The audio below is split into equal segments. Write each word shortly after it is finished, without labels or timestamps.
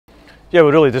Yeah,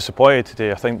 we're really disappointed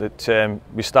today. I think that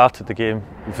we started the game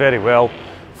very well,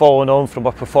 following on from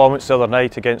our performance the other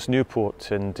night against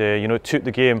Newport, and took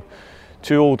the game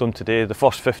to Oldham today. The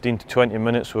first 15 to 20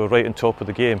 minutes we were right on top of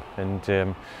the game,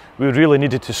 and we really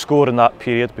needed to score in that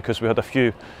period because we had a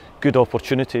few good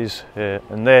opportunities,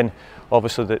 and then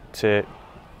obviously that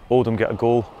Oldham get a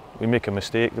goal, we make a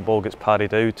mistake, the ball gets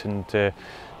parried out, and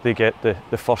they get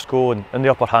the first goal and the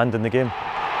upper hand in the game.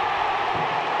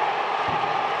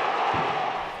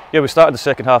 Yeah, we started the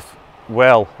second half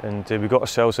well, and we got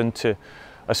ourselves into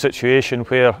a situation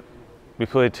where we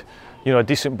played, a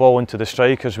decent ball into the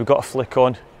strikers. We got a flick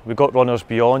on, we got runners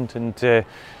beyond, and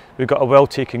we got a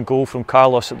well-taken goal from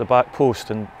Carlos at the back post,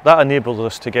 and that enabled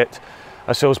us to get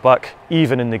ourselves back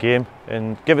even in the game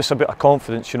and give us a bit of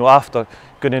confidence. After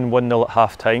going in 1-0 at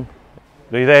half-time,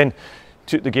 we then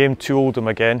took the game to Oldham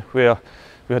again, where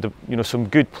we had some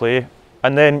good play,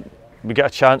 and then we get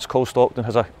a chance. Cole Stockton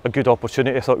has a good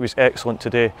opportunity. I thought he was excellent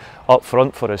today up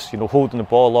front for us, holding the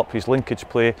ball up. His linkage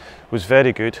play was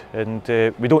very good, and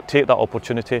we don't take that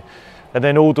opportunity. And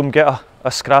then Oldham get a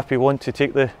scrappy one to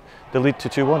take the lead to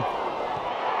 2-1.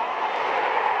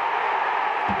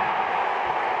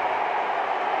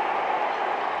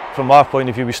 From our point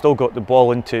of view, we still got the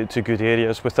ball into good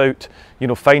areas without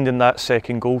finding that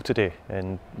second goal today,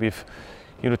 and we've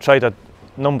tried a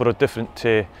number of different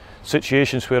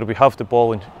situations where we have the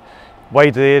ball in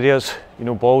wide areas,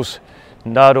 balls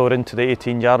narrower into the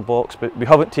 18-yard box, but we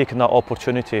haven't taken that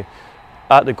opportunity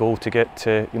at the goal to get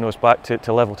us back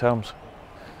to level terms.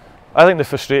 I think the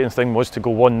frustrating thing was to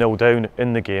go 1-0 down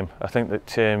in the game. I think that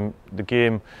the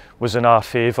game was in our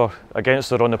favour. Against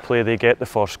the run of play, they get the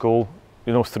first goal,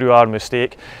 through our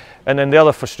mistake. And then the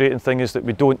other frustrating thing is that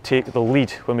we don't take the lead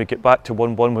when we get back to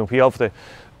 1-1, when we have the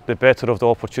better of the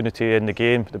opportunity in the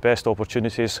game. The best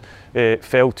opportunities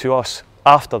fell to us.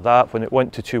 After that, when it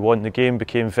went to 2-1, the game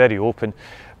became very open,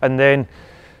 and then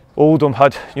Oldham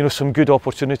had some good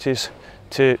opportunities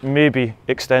to maybe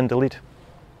extend the lead.